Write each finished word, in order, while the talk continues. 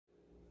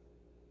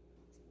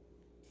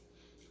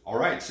All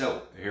right,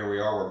 so here we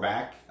are, we're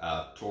back.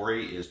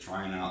 Tori is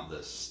trying out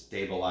the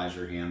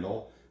stabilizer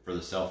handle for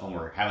the cell phone.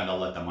 We're having to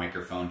let the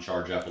microphone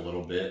charge up a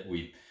little bit.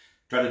 We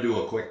tried to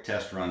do a quick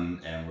test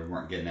run and we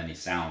weren't getting any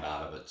sound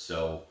out of it.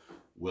 So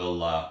we'll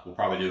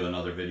probably do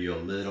another video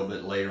a little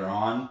bit later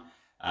on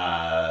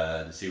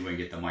to see if we can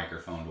get the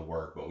microphone to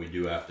work, but we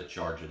do have to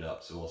charge it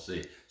up, so we'll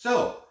see.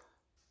 So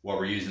what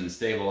we're using the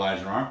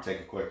stabilizer on, take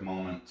a quick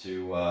moment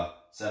to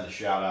send a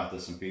shout out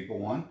to some people.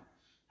 One,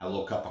 a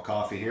little cup of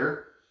coffee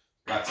here.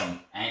 Got some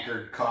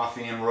Anchored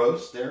Coffee and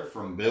Roast there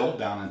from Bill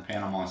down in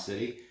Panama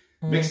City.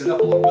 Mixed it up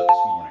a little bit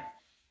this morning.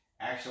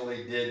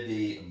 Actually did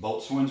the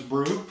Boatswain's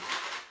Brew.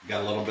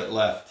 Got a little bit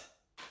left.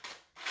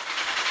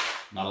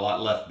 Not a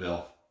lot left,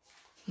 Bill.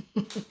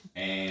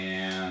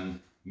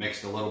 And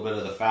mixed a little bit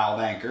of the Fouled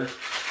Anchor.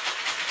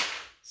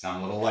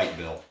 Sound a little light,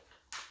 Bill.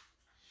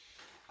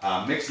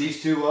 Mix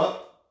these two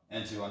up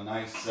into a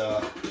nice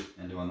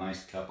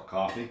cup of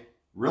coffee.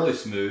 Really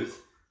smooth.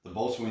 The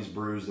Boatswain's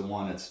Brew is the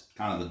one that's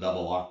kind of the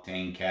double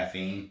octane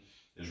caffeine,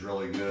 is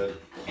really good.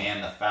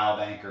 And the Fouled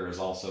Anchor is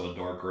also a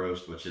dark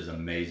roast, which is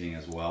amazing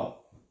as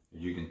well,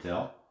 as you can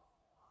tell.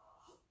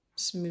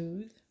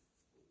 Smooth.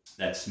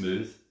 That's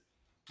smooth.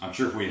 I'm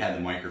sure if we had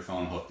the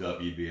microphone hooked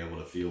up, you'd be able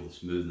to feel the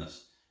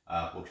smoothness.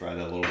 We'll try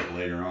that a little bit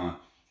later on.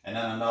 And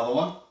then another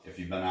one, if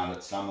you've been out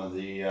at some of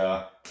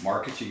the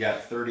markets, you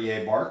got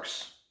 30A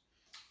Barks.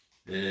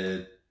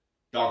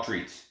 Dog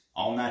treats,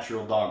 all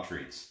natural dog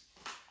treats.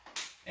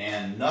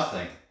 And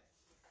nothing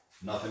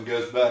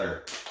goes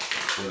better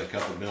with a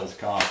cup of Bill's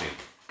coffee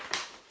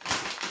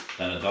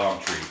than a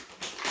dog treat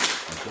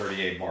from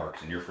 30A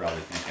Barks. And you're probably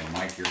thinking,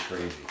 Mike, you're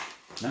crazy.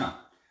 No,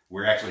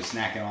 we're actually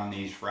snacking on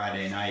these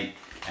Friday night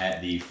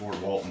at the Fort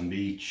Walton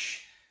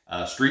Beach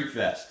Street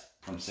Fest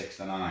from 6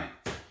 to 9.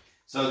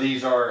 So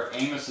these are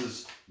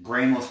Amos's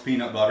Grainless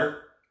Peanut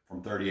Butter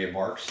from 30A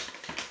Barks,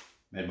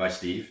 made by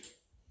Steve.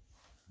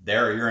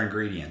 There are your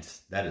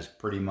ingredients. That is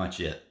pretty much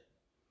it.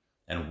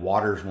 And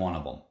water's one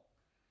of them.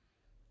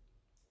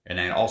 And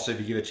then also, if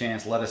you give a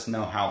chance, let us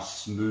know how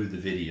smooth the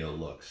video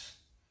looks.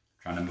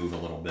 I'm trying to move a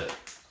little bit.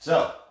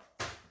 So,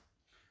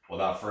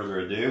 without further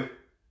ado,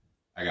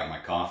 I got my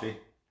coffee.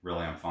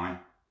 Really, I'm fine.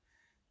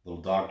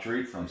 Little dog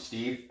treat from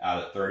Steve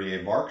out at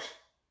 30A Barks.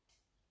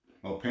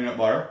 Little peanut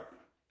butter.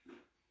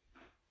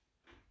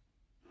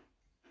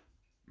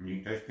 And you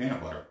can taste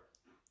peanut butter.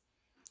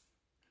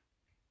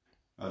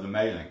 That was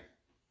amazing.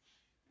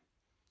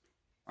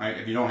 All right,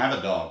 if you don't have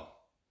a dog,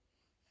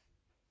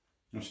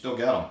 you still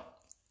get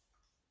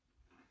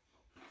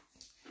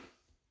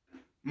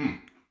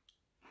them.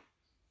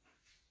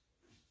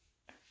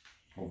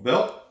 Well,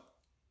 Bill,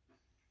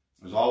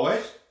 as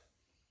always,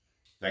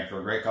 thanks for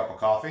a great cup of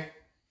coffee.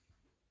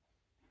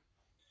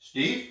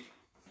 Steve,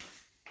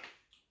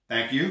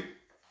 thank you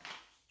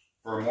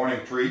for a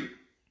morning treat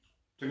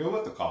to go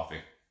with the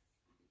coffee.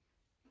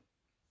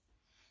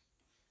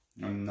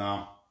 And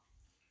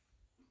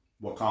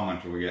what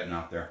comments are we getting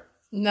out there?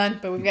 None,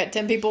 but we've got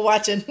 10 people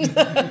watching.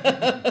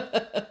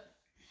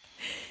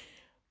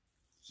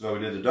 So we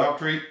did the dog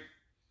treat,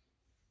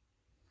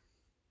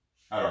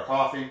 had our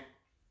coffee.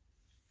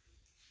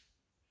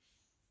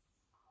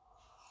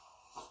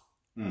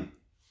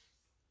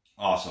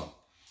 Awesome.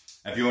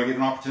 If you want to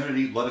give an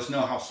opportunity, let us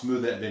know how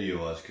smooth that video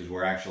was, because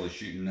we're actually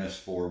shooting this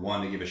for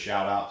one, to give a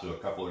shout out to a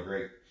couple of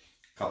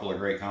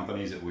great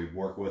companies that we've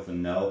worked with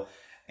and know,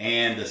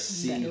 and to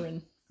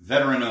see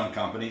veteran-owned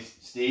companies.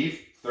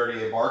 Steve,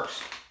 30A Barks,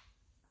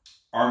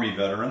 Army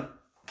veteran,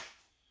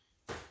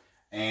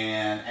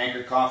 and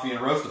Anchored Coffee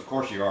and Roast. Of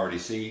course, you already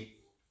see,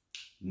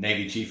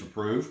 Navy Chief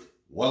approved,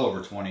 well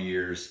over 20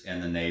 years in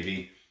the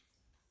Navy.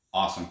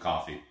 Awesome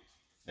coffee.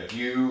 If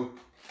you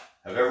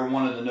have ever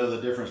wanted to know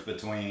the difference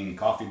between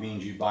coffee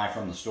beans you buy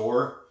from the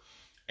store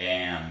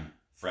and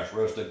fresh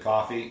roasted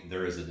coffee,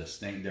 there is a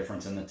distinct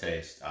difference in the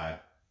taste. I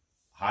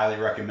highly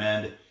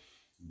recommend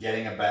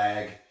getting a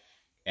bag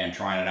and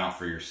trying it out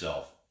for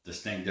yourself.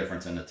 Distinct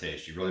difference in the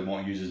taste. You really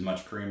won't use as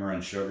much creamer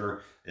and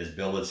sugar. As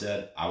Bill had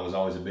said, I was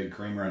always a big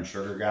creamer and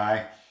sugar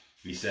guy.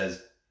 He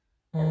says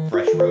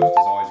fresh roast is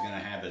always going to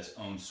have its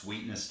own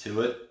sweetness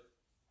to it.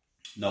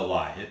 No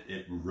lie,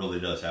 it really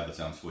does have its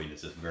own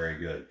sweetness. It's very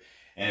good.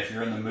 And if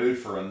you're in the mood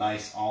for a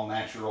nice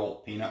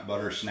all-natural peanut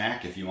butter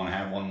snack, if you want to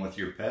have one with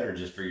your pet or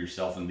just for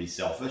yourself and be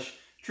selfish,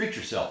 treat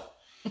yourself.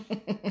 Go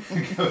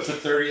to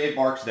 30A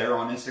Barks there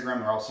on Instagram.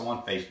 They're also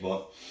on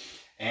Facebook.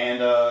 And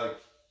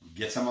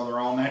get some of their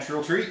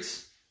all-natural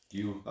treats.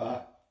 You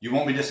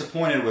won't be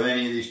disappointed with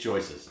any of these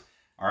choices.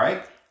 All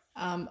right?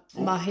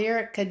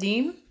 Mahir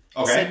Kadim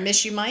said,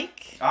 miss you,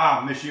 Mike.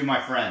 Miss you, my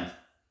friend.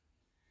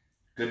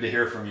 Good to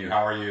hear from you.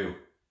 How are you?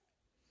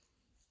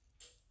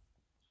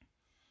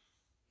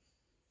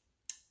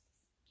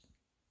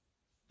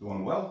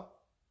 Doing well?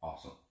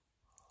 Awesome.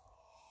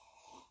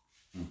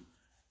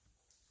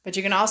 But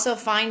you can also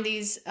find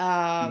these,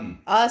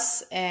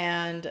 us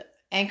and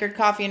Anchored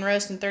Coffee and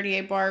Roast and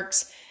 30A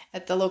Barks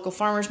at the local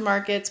farmers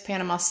markets,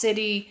 Panama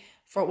City,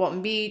 Fort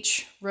Walton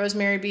Beach,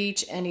 Rosemary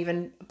Beach, and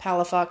even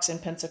Palafox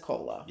and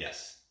Pensacola.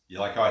 Yes. You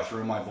like how I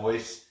threw my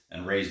voice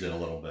and raised it a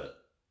little bit?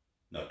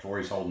 No,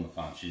 Tori's holding the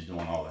phone. She's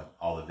doing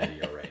all the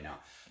video right now.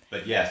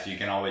 But yes, you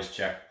can always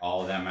check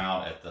all of them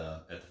out at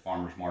the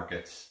farmers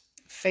markets.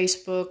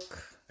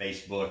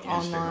 Facebook,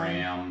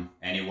 Instagram, online.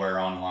 anywhere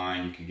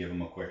online. You can give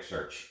them a quick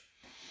search.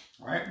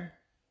 All right.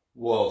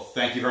 Well,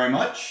 thank you very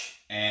much.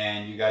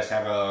 And you guys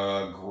have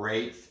a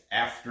great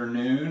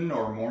afternoon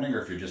or morning,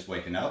 or if you're just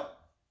waking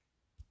up.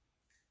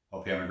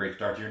 Hope you're having a great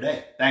start to your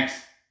day. Thanks.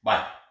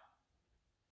 Bye.